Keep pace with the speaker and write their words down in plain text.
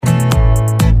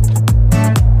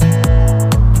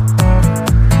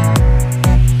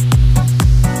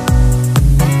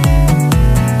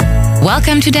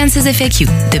Welcome to Dancers FAQ,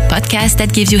 the podcast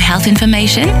that gives you health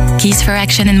information, keys for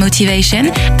action and motivation,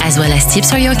 as well as tips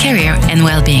for your career and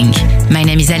well-being. My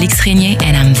name is Alix Régnier,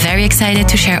 and I'm very excited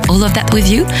to share all of that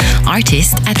with you,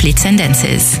 artists, athletes, and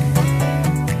dancers.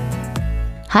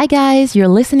 Hi guys, you're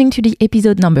listening to the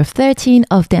episode number 13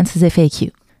 of Dancers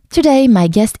FAQ. Today, my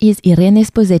guest is Irene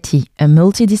Sposetti, a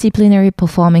multidisciplinary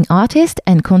performing artist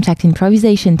and contact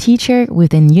improvisation teacher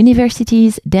within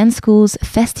universities, dance schools,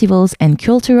 festivals, and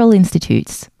cultural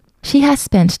institutes. She has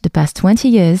spent the past 20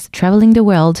 years traveling the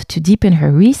world to deepen her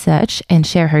research and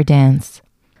share her dance.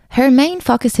 Her main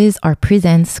focuses are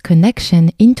presence,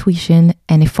 connection, intuition,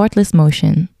 and effortless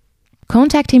motion.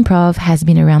 Contact improv has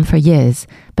been around for years,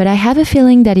 but I have a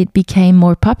feeling that it became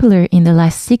more popular in the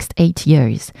last 6-8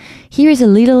 years. Here is a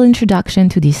little introduction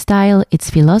to this style, its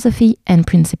philosophy and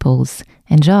principles.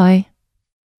 Enjoy!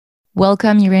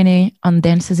 Welcome, Irene, on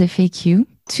Dancers FAQ.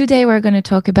 Today we're going to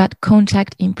talk about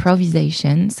contact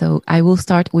improvisation. So I will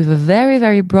start with a very,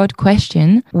 very broad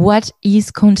question. What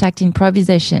is contact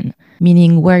improvisation?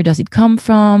 Meaning, where does it come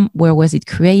from? Where was it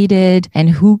created? And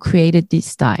who created this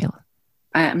style?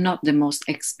 I am not the most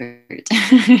expert,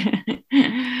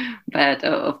 but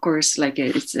of course,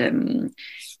 it's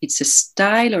a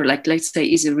style, or let's say,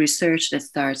 is a research that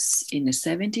starts in the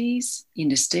 70s in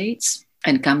the States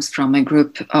and comes from a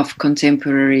group of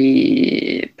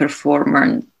contemporary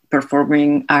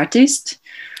performing artists.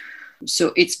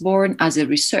 So it's born as a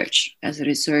research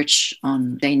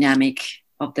on dynamic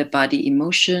of the body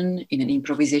emotion in an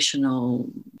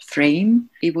improvisational frame.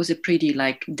 It was a pretty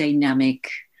dynamic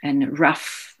and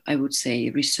rough, I would say,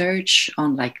 research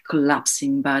on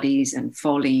collapsing bodies and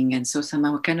falling. And so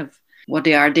somehow kind of what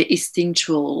they are, the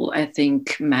instinctual, I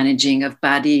think, managing of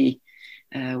body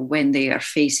when they are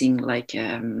facing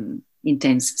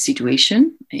intense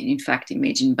situation. In fact,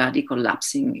 imagine body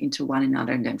collapsing into one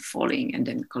another and then falling and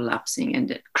then collapsing and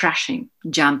then crashing,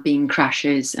 jumping,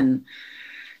 crashes. And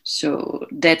so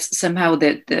that's somehow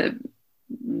the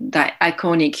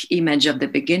iconic image of the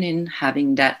beginning,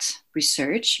 having that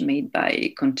research made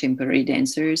by contemporary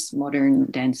dancers, modern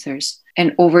dancers.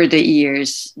 And over the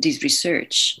years, this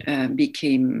research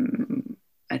became,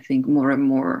 I think, more and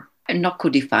more not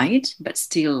codified, but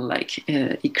still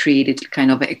it created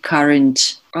kind of a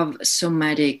current of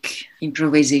somatic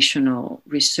improvisational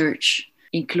research,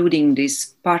 including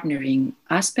this partnering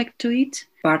aspect to it.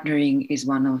 Partnering is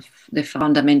one of the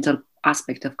fundamental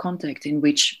aspects of contact in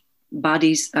which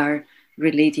bodies are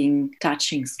relating,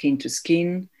 touching skin to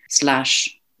skin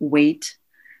 / weight.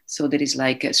 So there is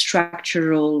a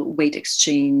structural weight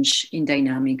exchange in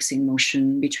dynamics, in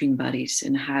motion between bodies,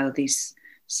 and how this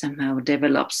somehow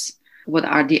develops. What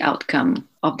are the outcome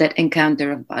of that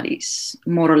encounter of bodies?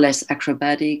 More or less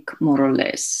acrobatic, more or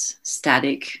less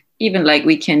static. Even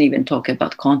we can even talk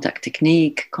about contact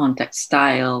technique, contact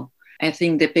style. I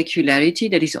think the peculiarity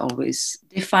that is always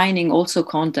defining also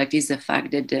contact is the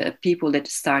fact that the people that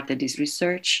started this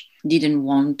research didn't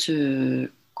want to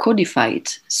codify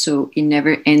it. So it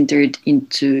never entered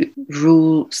into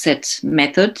rule set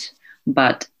method,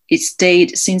 but it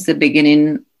stayed since the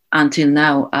beginning until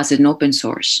now as an open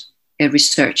source, a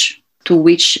research to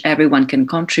which everyone can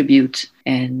contribute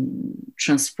and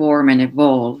transform and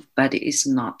evolve, but it is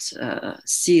not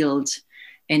sealed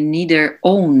and neither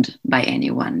owned by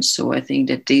anyone. So I think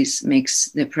that this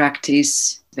makes the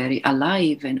practice very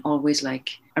alive and always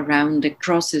around the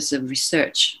process of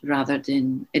research rather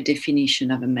than a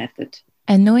definition of a method.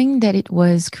 And knowing that it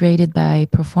was created by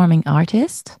performing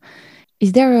artists,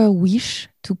 is there a wish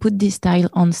to put this style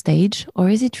on stage, or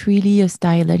is it really a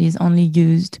style that is only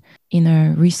used in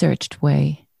a researched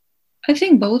way? I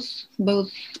think both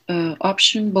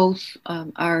options,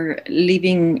 are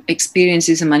living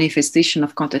experiences and manifestation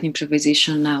of contact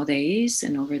improvisation nowadays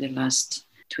and over the last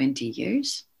 20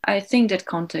 years. I think that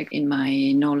contact, in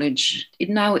my knowledge, it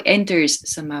now enters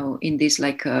somehow in this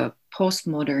a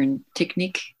postmodern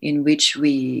technique in which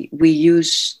we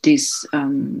use this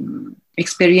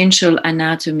experiential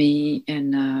anatomy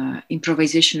and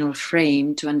improvisational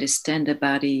frame to understand the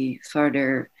body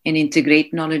further and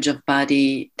integrate knowledge of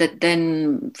body that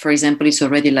then, for example, is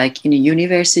already in a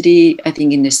university. I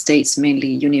think in the States, mainly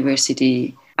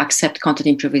university accept contact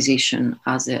improvisation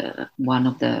as one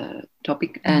of the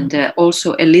topic, and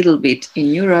also a little bit in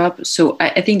Europe. So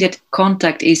I think that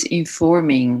contact is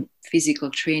informing physical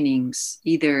trainings,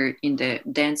 either in the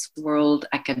dance world,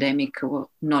 academical,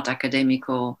 not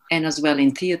academical, and as well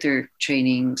in theater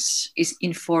trainings, is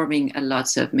informing a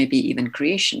lot of maybe even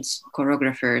creations.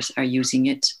 Choreographers are using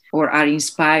it or are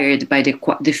inspired by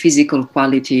the physical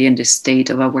quality and the state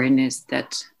of awareness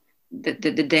that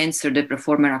the dancer, the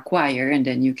performer acquire, and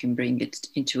then you can bring it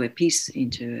into a piece,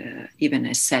 into even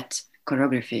a set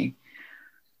choreography.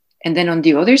 And then on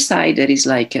the other side, there is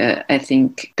like, I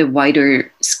think, the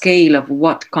wider scale of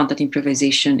what contact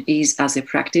improvisation is as a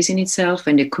practice in itself,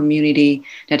 and the community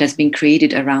that has been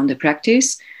created around the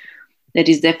practice that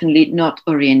is definitely not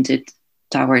oriented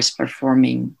towards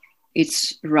performing.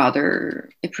 It's rather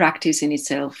a practice in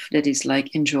itself that is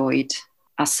like enjoyed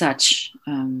as such,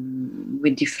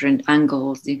 with different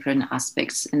angles, different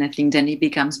aspects. And I think then it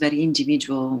becomes very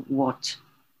individual what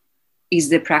is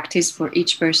the practice for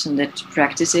each person that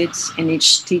practices it, and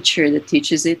each teacher that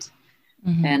teaches it,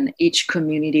 and each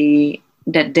community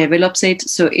that develops it.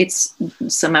 So it's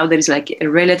somehow there is like a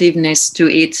relativeness to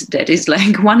it that is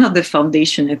like one of the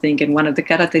foundation, I think, and one of the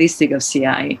characteristics of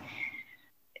CI.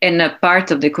 And a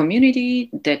part of the community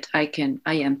that I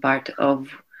am part of,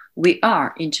 we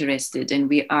are interested and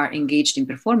we are engaged in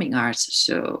performing arts.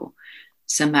 So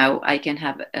somehow I can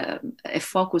have a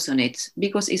focus on it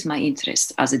because it's my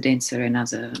interest as a dancer and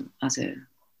as a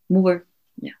mover.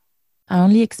 Yeah. I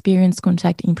only experienced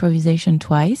contact improvisation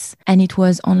twice, and it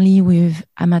was only with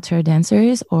amateur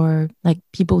dancers or like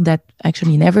people that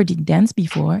actually never did dance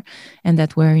before and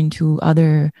that were into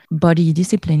other body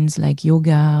disciplines like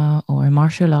yoga or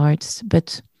martial arts.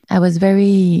 But I was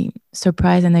very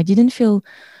surprised and I didn't feel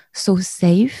so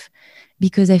safe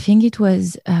because I think it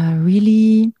was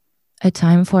really a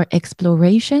time for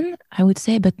exploration, I would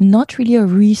say, but not really a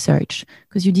research,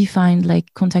 because you defined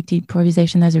like contact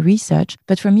improvisation as a research.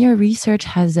 But for me, a research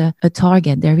has a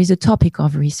target. There is a topic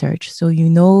of research. So you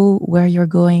know where you're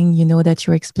going, you know that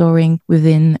you're exploring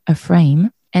within a frame.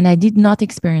 And I did not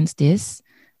experience this.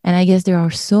 And I guess there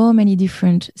are so many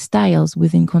different styles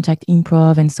within contact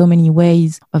improv and so many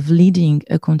ways of leading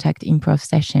a contact improv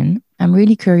session. I'm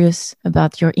really curious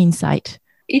about your insight.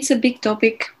 It's a big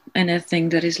topic. And I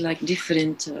think there is like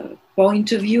different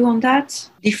point of view on that,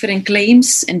 different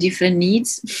claims and different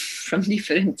needs from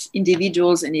different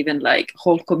individuals and even like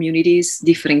whole communities,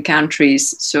 different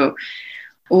countries. So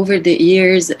over the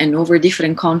years and over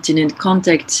different continents,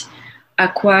 contact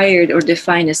acquired or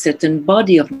defined a certain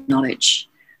body of knowledge,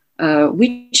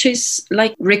 which is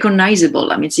like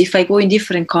recognizable. I mean, if I go in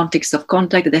different contexts of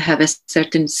contact, they have a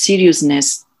certain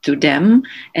seriousness to them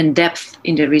and depth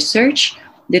in the research.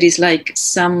 There is like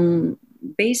some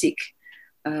basic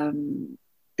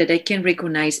that I can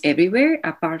recognize everywhere,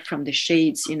 apart from the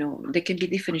shades. You know, there can be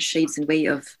different shades in way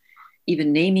of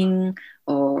even naming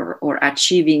or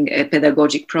achieving a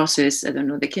pedagogic process. I don't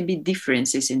know, there can be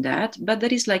differences in that, but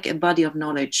there is like a body of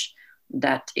knowledge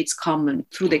that it's common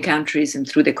through the countries and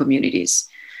through the communities.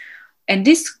 And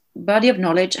this body of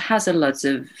knowledge has a lot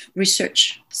of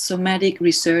research, somatic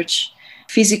research,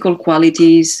 physical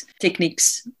qualities,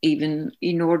 techniques, even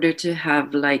in order to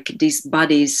have like these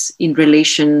bodies in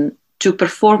relation to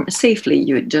perform safely.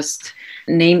 You just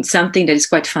named something that is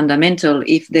quite fundamental.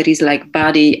 If there is like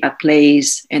body at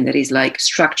plays and there is like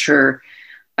structure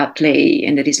at play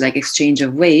and there is like exchange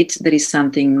of weight, there is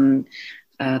something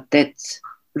that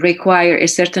require a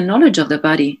certain knowledge of the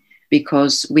body,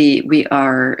 because we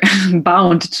are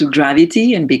bound to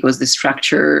gravity and because the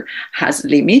structure has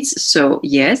limits. So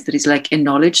yes, there is like a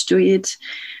knowledge to it.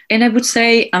 And I would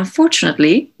say,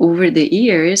 unfortunately, over the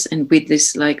years and with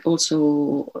this like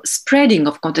also spreading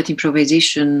of contact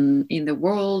improvisation in the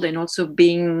world and also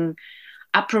being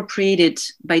appropriated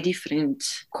by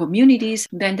different communities,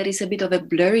 then there is a bit of a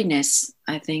blurriness,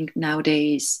 I think,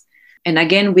 nowadays. And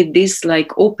again, with this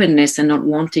like openness and not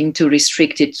wanting to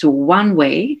restrict it to one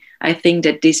way, I think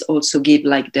that this also give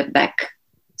like the back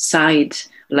side,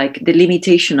 like the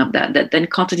limitation of that then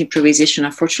content improvisation,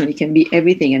 unfortunately, can be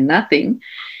everything and nothing.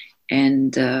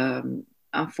 And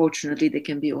unfortunately, there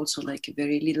can be also like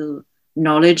very little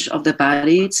knowledge of the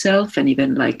body itself and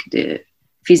even like the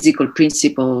physical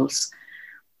principles,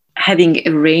 having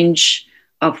a range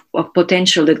of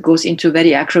potential that goes into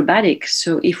very acrobatic.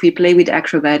 So if we play with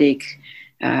acrobatic,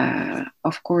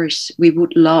 of course, we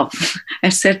would love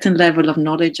a certain level of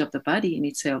knowledge of the body in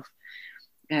itself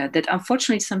that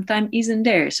unfortunately sometimes isn't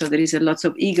there. So there is a lot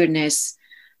of eagerness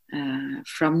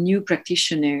from new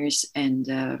practitioners and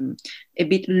a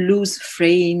bit loose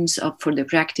frames for the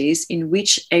practice in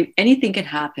which anything can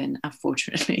happen,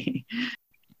 unfortunately.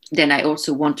 Then I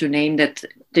also want to name that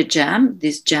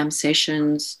these jam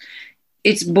sessions,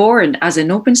 it's born as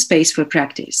an open space for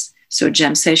practice. So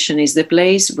jam session is the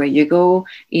place where you go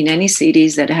in any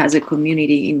cities that has a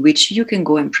community in which you can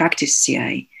go and practice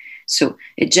CI. So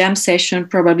a jam session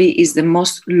probably is the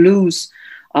most loose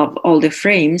of all the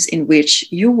frames in which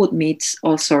you would meet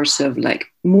all sorts of like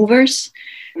movers,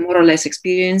 more or less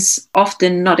experienced,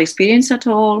 often not experienced at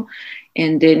all,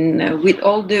 And then with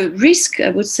all the risk,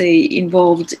 I would say,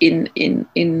 involved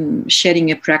in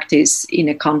sharing a practice in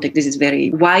a context that is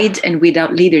very wide and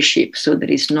without leadership. So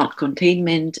there is not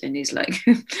containment, and it's like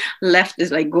left is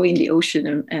like go in the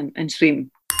ocean and swim.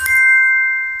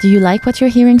 Do you like what you're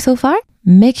hearing so far?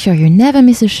 Make sure you never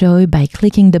miss a show by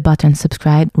clicking the button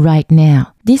subscribe right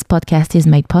now. This podcast is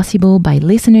made possible by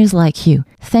listeners like you.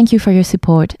 Thank you for your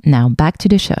support. Now back to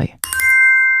the show.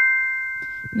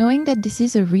 Knowing that this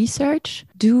is a research,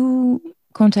 do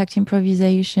contact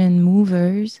improvisation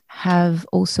movers have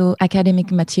also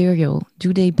academic material?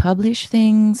 Do they publish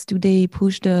things? Do they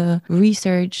push the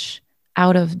research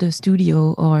out of the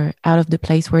studio or out of the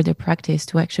place where they practice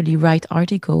to actually write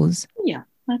articles? Yeah,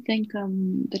 I think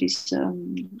there is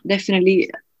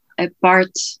definitely a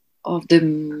part of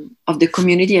the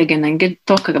community. Again, I can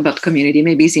talk about community,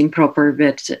 maybe it's improper,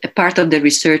 but a part of the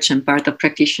research and part of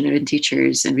practitioners and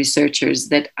teachers and researchers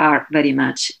that are very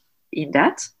much in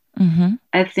that. Mm-hmm.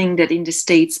 I think that in the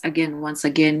States, once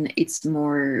again, it's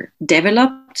more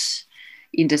developed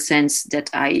in the sense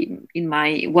that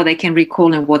what I can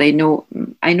recall and what I know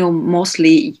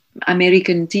mostly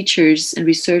American teachers and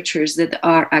researchers that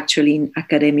are actually in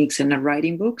academics and are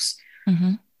writing books.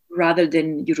 Mm-hmm. Rather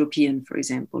than European, for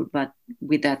example. But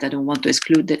with that, I don't want to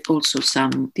exclude that also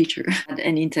some teacher had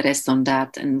an interest on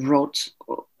that and wrote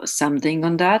something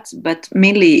on that, but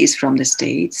mainly is from the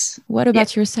States. What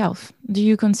about yourself? Do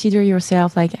you consider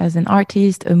yourself like as an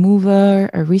artist, a mover,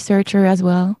 a researcher as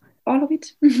well? All of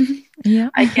it. Yeah.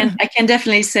 I can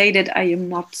definitely say that I am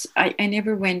not, I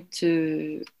never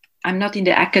I'm not in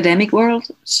the academic world.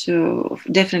 So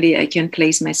definitely I can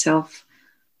place myself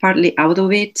partly out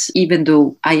of it, even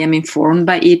though I am informed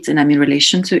by it and I'm in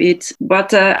relation to it.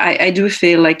 But I do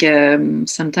feel like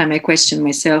sometimes I question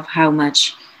myself how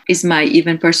much is my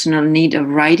even personal need of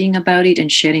writing about it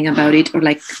and sharing about it, or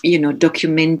like,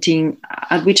 documenting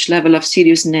at which level of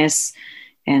seriousness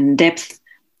and depth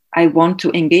I want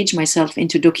to engage myself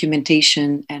into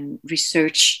documentation and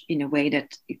research in a way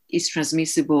that is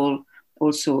transmissible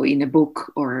also in a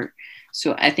book or.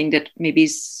 So I think that maybe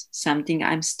is something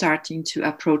I'm starting to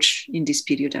approach in this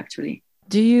period, actually.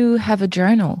 Do you have a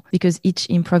journal? Because each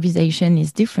improvisation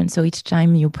is different. So each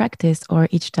time you practice or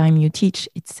each time you teach,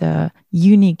 it's a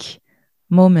unique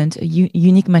moment, a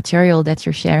unique material that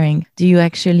you're sharing. Do you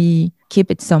actually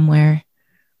keep it somewhere?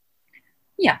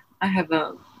 Yeah, I have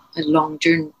a long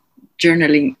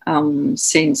journaling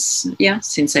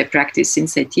since I practice,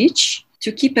 since I teach.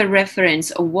 To keep a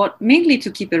reference of what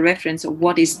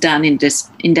is done in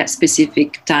that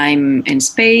specific time and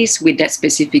space with that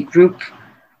specific group.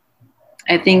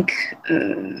 I think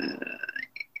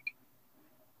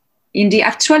in the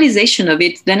actualization of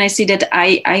it, then I see that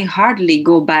I hardly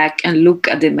go back and look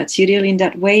at the material in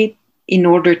that way in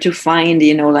order to find,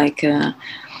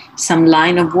 some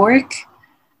line of work.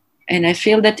 And I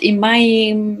feel that in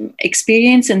my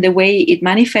experience and the way it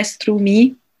manifests through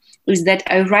me, is that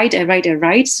I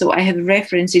write. So I have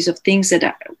references of things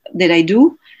that I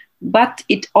do, but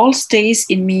it all stays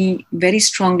in me very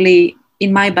strongly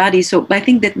in my body. So I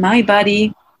think that my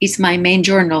body is my main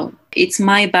journal. It's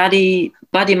my body,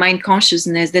 mind,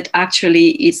 consciousness that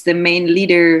actually is the main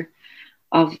leader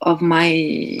of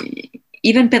my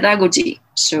even pedagogy.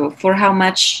 So for how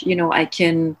much, I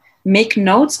can make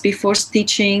notes before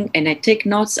teaching and I take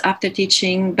notes after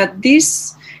teaching, but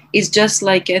this is just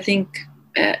like, I think,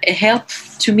 a help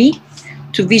to me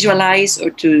to visualize or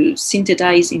to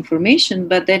synthesize information.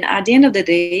 But then at the end of the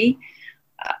day,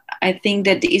 I think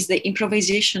that is the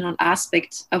improvisational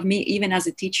aspect of me, even as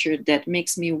a teacher, that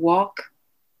makes me walk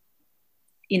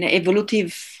in an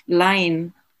evolutive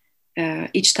line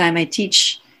each time I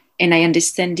teach, and I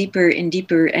understand deeper and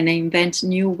deeper, and I invent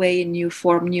new way, new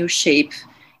form, new shape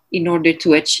in order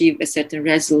to achieve a certain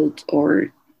result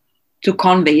or to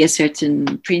convey a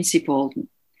certain principle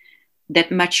that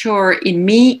mature in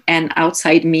me and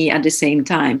outside me at the same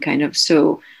time, kind of.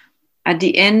 So at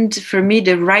the end, for me,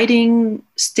 the writing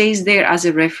stays there as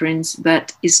a reference,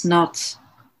 but it's not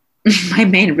my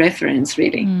main reference,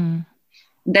 really.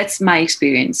 That's my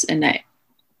experience. And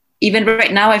even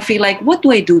right now, I feel like, what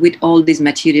do I do with all this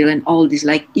material and all these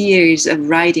like years of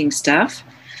writing stuff?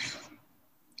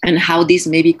 And how this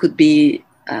maybe could be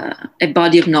a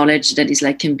body of knowledge that is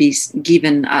like can be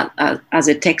given as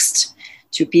a text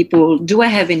to people. Do I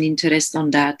have an interest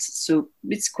on that? So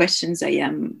it's questions I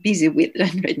am busy with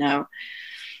right now.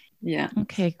 Yeah.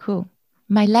 Okay, cool.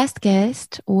 My last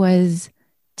guest was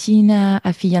Tina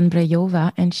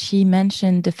Afiyan-Brejova, and she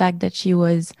mentioned the fact that she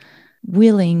was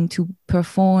willing to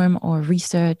perform or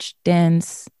research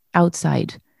dance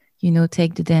outside,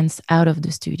 take the dance out of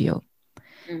the studio.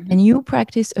 And you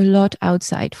practice a lot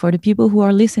outside. For the people who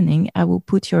are listening, I will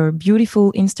put your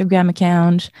beautiful Instagram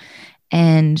account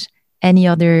and any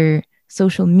other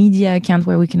social media account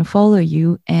where we can follow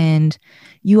you. And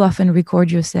you often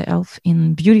record yourself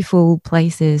in beautiful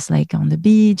places, like on the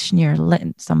beach, near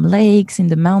some lakes, in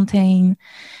the mountain.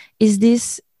 Is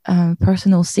this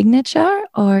personal signature,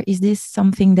 or is this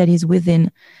something that is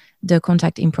within the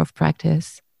contact improv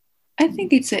practice? I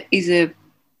think it's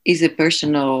a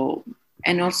personal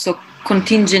and also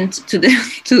contingent to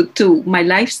the to my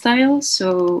lifestyle.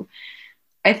 So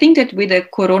I think that with the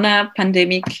Corona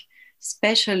pandemic,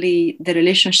 especially the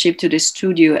relationship to the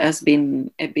studio has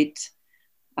been a bit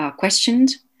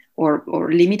questioned or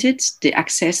limited, the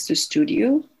access to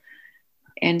studio.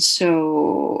 And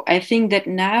so I think that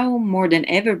now more than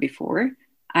ever before,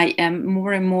 I am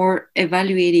more and more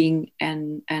evaluating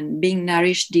and being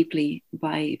nourished deeply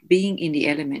by being in the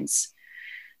elements.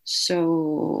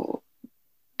 So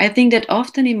I think that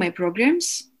often in my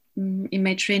programs, in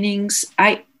my trainings,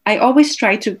 I always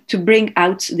try to bring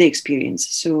out the experience.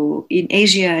 So in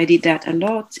Asia, I did that a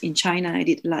lot. In China, I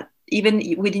did a lot. Even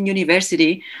within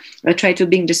university, I try to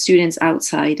bring the students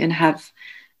outside and have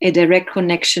a direct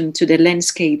connection to the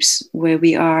landscapes where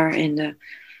we are. And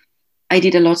I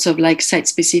did a lot of like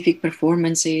site-specific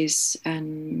performances.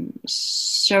 And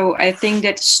so I think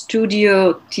that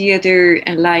studio, theater,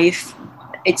 and life,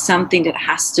 it's something that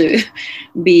has to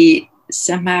be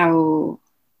somehow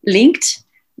linked,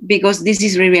 because this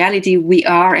is the reality we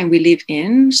are and we live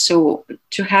in. So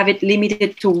to have it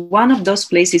limited to one of those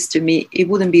places, to me, it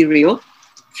wouldn't be real,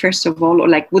 first of all, or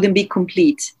like wouldn't be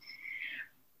complete.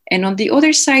 And on the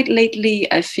other side,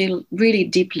 lately, I feel really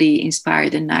deeply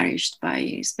inspired and nourished by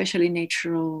especially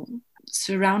natural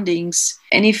surroundings.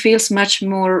 And it feels much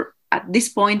more, at this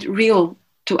point, real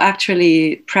to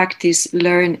actually practice,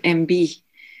 learn, and be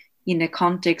in a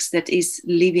context that is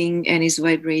living and is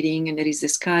vibrating, and there is the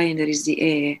sky and there is the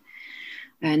air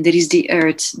and there is the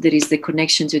earth, there is the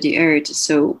connection to the earth.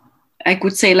 So I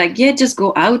could say like, yeah, just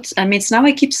go out. I mean, it's now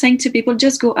I keep saying to people,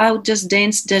 just go out, just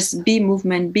dance, just be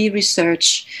movement, be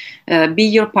research, be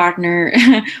your partner,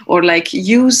 or like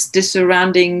use the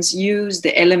surroundings, use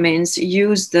the elements,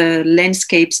 use the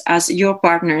landscapes as your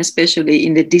partner, especially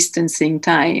in the distancing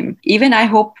time. Even I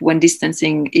hope when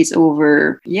distancing is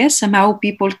over, yes, somehow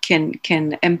people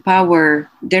can empower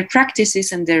their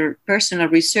practices and their personal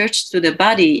research to the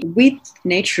body with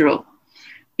natural.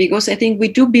 Because I think we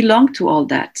do belong to all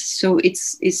that. So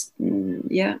it's just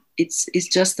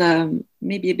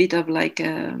maybe a bit of like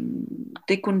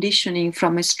deconditioning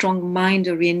from a strong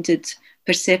mind-oriented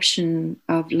perception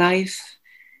of life,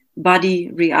 body,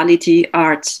 reality,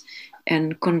 art,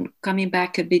 and coming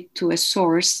back a bit to a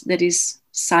source that is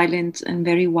silent and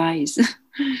very wise.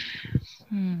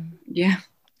 Yeah.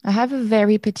 I have a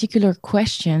very particular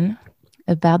question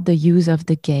about the use of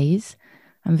the gaze.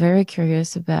 I'm very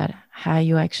curious about how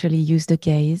you actually use the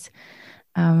gaze.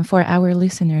 For our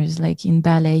listeners, like in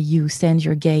ballet, you send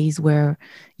your gaze where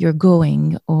you're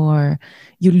going, or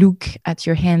you look at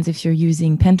your hands if you're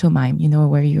using pantomime, you know,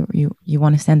 where you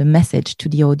want to send a message to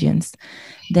the audience.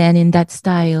 Then in that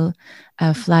style,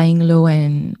 flying low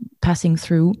and passing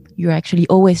through, you're actually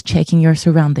always checking your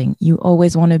surrounding. You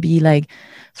always want to be like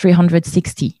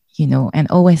 360, you know, and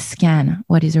always scan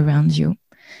what is around you.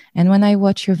 And when I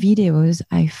watch your videos,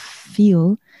 I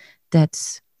feel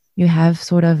that you have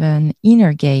sort of an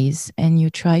inner gaze, and you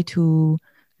try to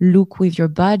look with your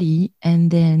body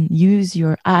and then use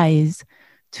your eyes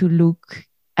to look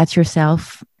at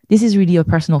yourself. This is really a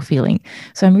personal feeling.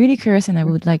 So I'm really curious, and I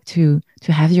would like to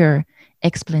have your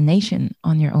explanation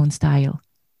on your own style.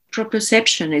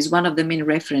 Proprioception is one of the main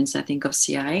reference, I think, of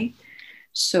CI.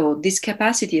 So this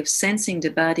capacity of sensing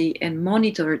the body and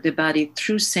monitor the body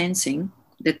through sensing,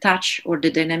 the touch or the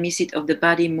dynamicity of the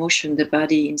body, motion, the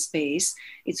body in space,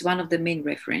 it's one of the main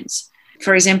reference.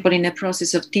 For example, in a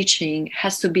process of teaching,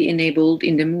 has to be enabled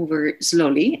in the mover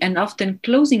slowly, and often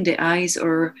closing the eyes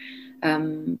or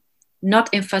not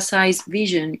emphasize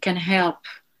vision can help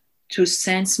to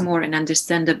sense more and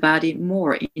understand the body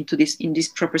more in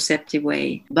this proprioceptive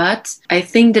way. But I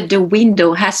think that the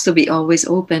window has to be always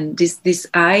open. These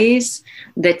eyes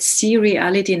that see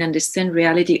reality and understand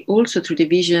reality also through the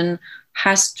vision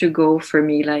has to go for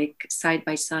me like side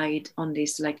by side on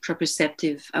this like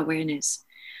proprioceptive awareness.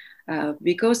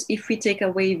 Because if we take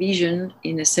away vision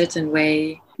in a certain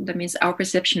way, that means our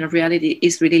perception of reality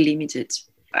is really limited.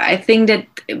 I think that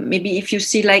maybe if you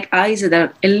see like eyes that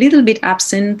are a little bit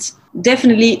absent,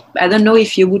 definitely, I don't know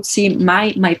if you would see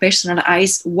my personal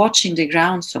eyes watching the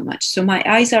ground so much. So my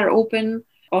eyes are open,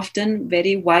 often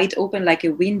very wide open, like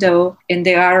a window, and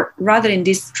they are rather in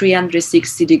this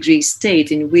 360-degree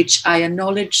state in which I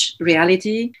acknowledge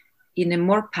reality in a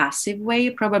more passive way,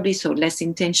 probably, so less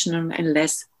intentional and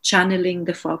less channeling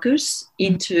the focus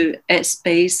into a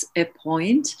space, a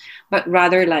point, but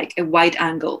rather like a wide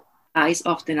angle. Eyes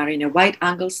often are in a wide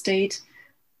angle state,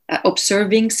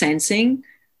 observing, sensing,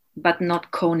 but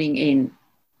not coning in.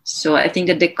 So I think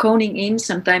that the coning in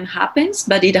sometimes happens,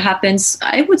 but it happens,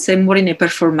 I would say, more in a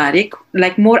performatic,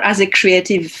 like more as a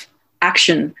creative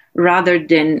action rather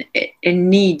than a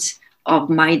need of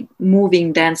my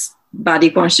moving dance body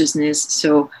consciousness.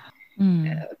 So,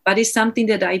 but it's something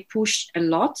that I push a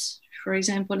lot, for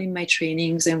example, in my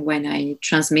trainings and when I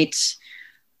transmit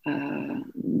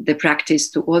the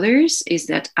practice to others, is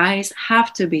that eyes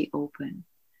have to be open.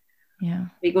 Yeah.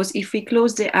 Because if we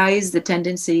close the eyes, the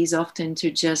tendency is often to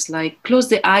just like close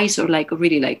the eyes or like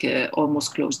really like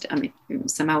almost closed. I mean,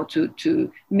 somehow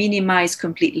to minimize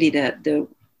completely the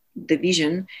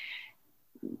vision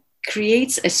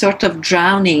creates a sort of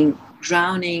drowning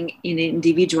in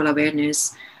individual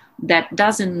awareness that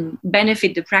doesn't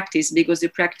benefit the practice, because the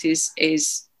practice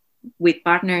is with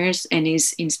partners and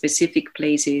is in specific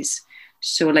places.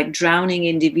 So like drowning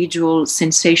individual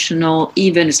sensational,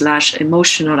 even /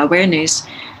 emotional awareness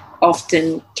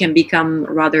often can become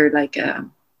rather like a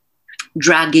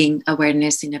dragging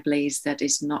awareness in a place that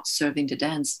is not serving the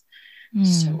dance.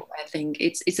 So I think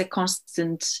it's a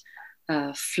constant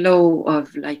flow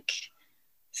of like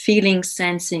feeling,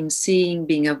 sensing, seeing,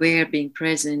 being aware, being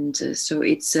present. So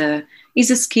it's a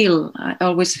skill. I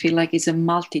always feel like it's a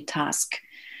multitask.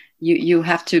 You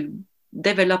have to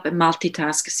develop a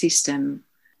multitask system.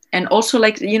 And also,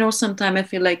 like, sometimes I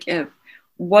feel like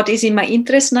what is in my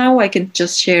interest now, I can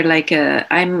just share, like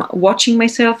I'm watching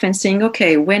myself and saying,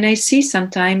 okay, when I see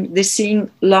sometimes the seeing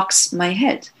locks my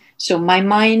head. So my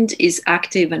mind is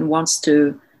active and wants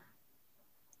to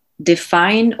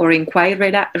define or inquire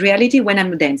reality when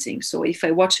I'm dancing. So if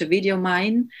I watch a video of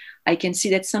mine, I can see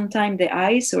that sometimes the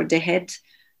eyes or the head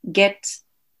get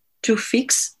too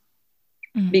fixed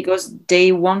because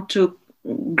they want to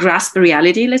grasp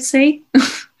reality, let's say.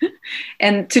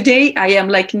 And today I am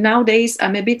like, nowadays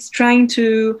I'm a bit trying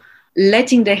to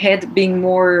letting the head being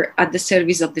more at the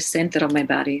service of the center of my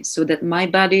body, so that my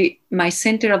body, my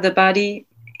center of the body,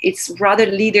 it's rather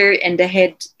leader, and the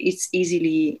head is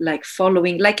easily like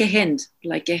following, like a hand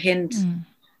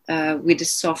with a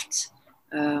soft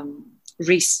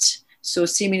wrist. So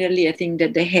similarly, I think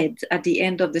that the head at the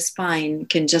end of the spine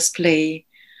can just play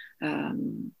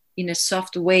in a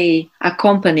soft way,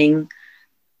 accompanying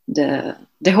the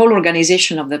whole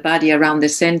organization of the body around the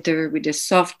center with a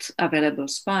soft available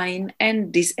spine,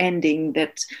 and this ending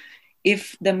that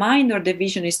if the mind or the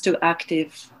vision is too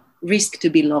active, risk to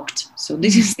be locked. So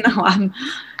this is now I'm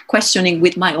questioning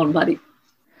with my own body.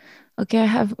 Okay, I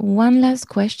have one last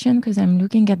question because I'm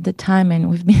looking at the time and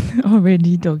we've been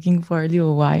already talking for a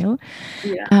little while.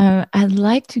 Yeah. I'd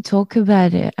like to talk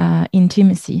about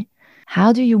intimacy.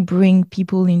 How do you bring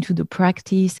people into the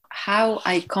practice? How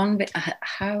I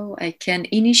can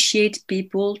initiate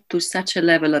people to such a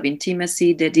level of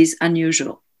intimacy that is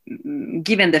unusual,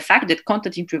 given the fact that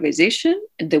content improvisation,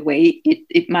 the way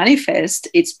it manifests,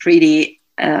 it's pretty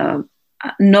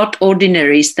not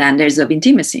ordinary standards of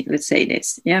intimacy. Let's say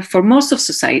this, yeah, for most of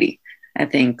society. I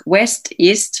think West,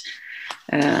 East,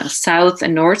 South,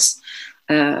 and North.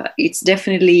 It's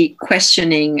definitely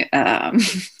questioning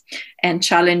and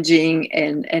challenging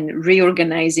and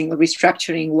reorganizing or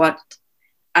restructuring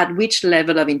at which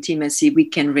level of intimacy we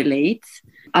can relate,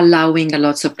 allowing a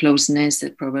lots of closeness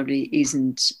that probably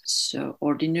isn't so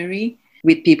ordinary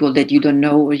with people that you don't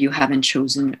know or you haven't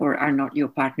chosen or are not your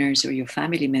partners or your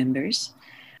family members.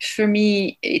 For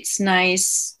me, it's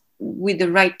nice with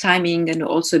the right timing and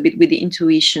also a bit with the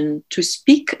intuition to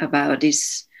speak about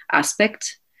this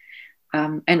aspect.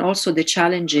 And also the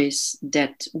challenges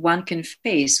that one can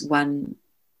face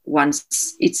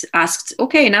once it's asked,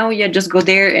 okay, now you just go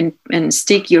there and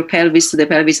stick your pelvis to the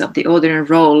pelvis of the other and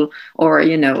roll, or,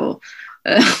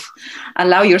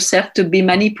 allow yourself to be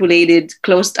manipulated,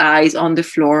 closed eyes on the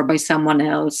floor by someone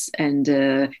else,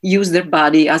 and use their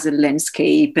body as a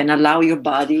landscape and allow your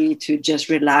body to just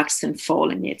relax and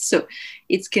fall in it. So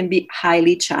it can be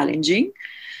highly challenging,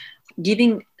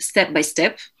 giving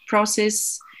step-by-step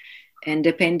process, and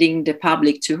depending the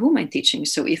public to whom I'm teaching.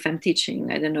 So if I'm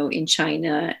teaching, I don't know, in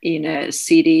China, in a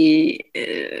city,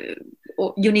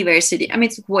 or university, I mean,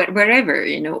 it's wherever,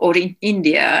 or in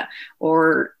India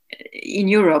or in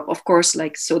Europe, of course,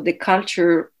 like, so the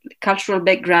cultural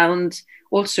background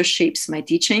also shapes my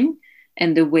teaching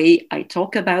and the way I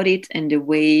talk about it and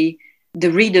the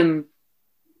rhythm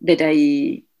that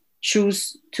I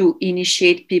choose to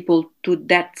initiate people to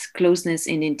that closeness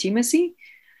and intimacy.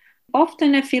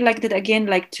 Often I feel like that again,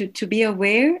 like to be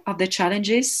aware of the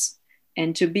challenges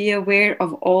and to be aware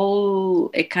of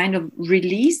all a kind of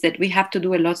release that we have to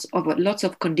do lots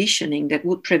of conditioning that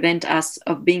would prevent us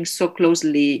of being so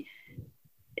closely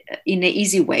in an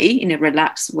easy way, in a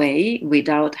relaxed way,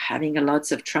 without having a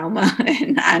lots of trauma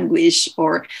and anguish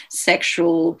or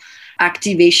sexual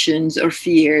activations or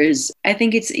fears. I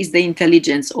think it's the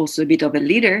intelligence also a bit of a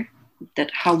leader,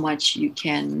 that how much you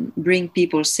can bring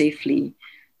people safely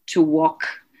to walk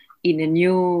in a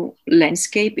new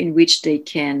landscape in which they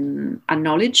can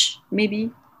acknowledge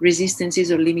maybe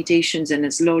resistances or limitations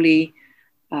and slowly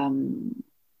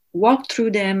walk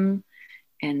through them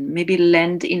and maybe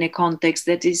land in a context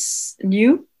that is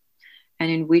new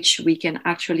and in which we can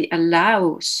actually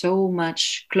allow so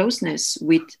much closeness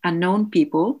with unknown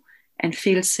people and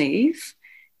feel safe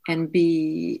and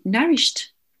be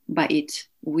nourished by it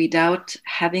without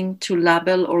having to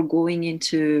label or going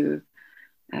into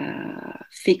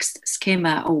fixed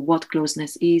schema of what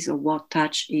closeness is or what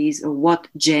touch is or what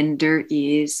gender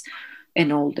is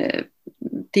and all the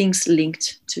things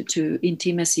linked to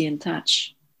intimacy and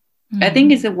touch. I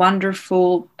think it's a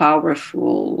wonderful,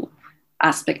 powerful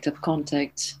aspect of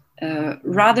contact,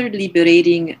 rather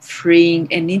liberating,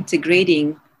 freeing, and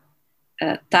integrating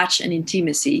touch and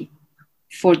intimacy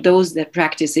for those that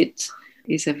practice it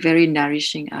is a very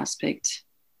nourishing aspect.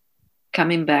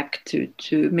 Coming back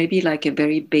to maybe like a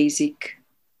very basic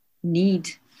need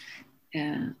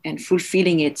and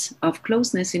fulfilling it of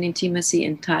closeness and intimacy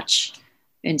and touch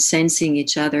and sensing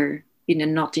each other in a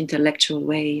not intellectual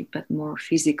way, but more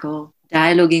physical,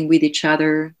 dialoguing with each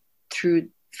other through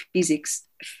physics,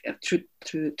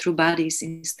 through bodies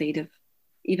instead of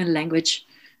even language.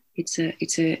 It's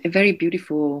a very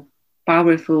beautiful,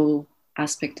 powerful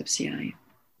aspect of CI.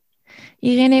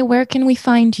 Irene, where can we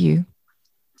find you?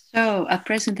 So at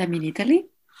present, I'm in Italy.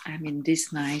 I'm in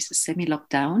this nice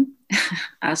semi-lockdown,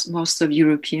 as most of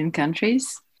European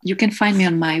countries. You can find me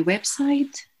on my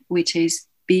website, which is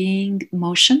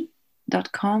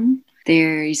beingmotion.com.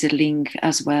 There is a link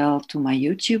as well to my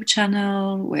YouTube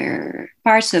channel where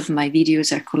parts of my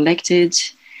videos are collected.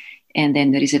 And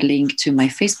then there is a link to my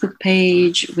Facebook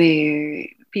page where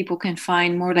people can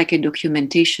find more like a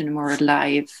documentation, more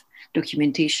live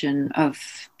documentation of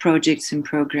projects and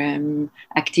program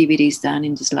activities done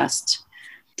in this last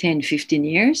 10, 15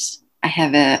 years. I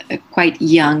have a quite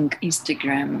young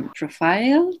Instagram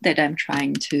profile that I'm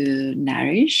trying to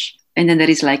nourish. And then there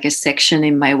is like a section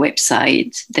in my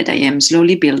website that I am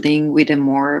slowly building with a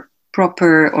more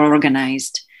proper or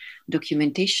organized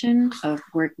documentation of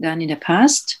work done in the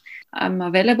past. I'm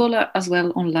available as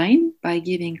well online by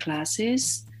giving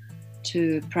classes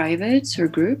to privates or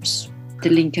groups. The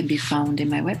link can be found in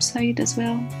my website as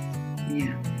well.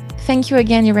 Yeah. Thank you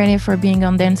again, Irene, for being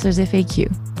on Dancers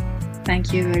FAQ.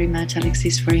 Thank you very much,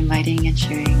 Alexis, for inviting and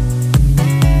sharing.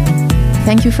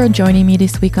 Thank you for joining me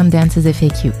this week on Dancers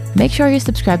FAQ. Make sure you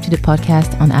subscribe to the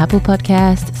podcast on Apple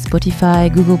Podcasts,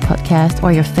 Spotify, Google Podcasts,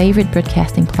 or your favorite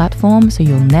broadcasting platform so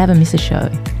you'll never miss a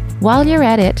show. While you're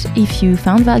at it, if you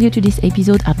found value to this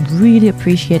episode, I'd really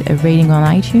appreciate a rating on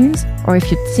iTunes, or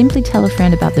if you'd simply tell a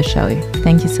friend about the show.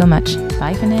 Thank you so much.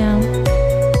 Bye for now.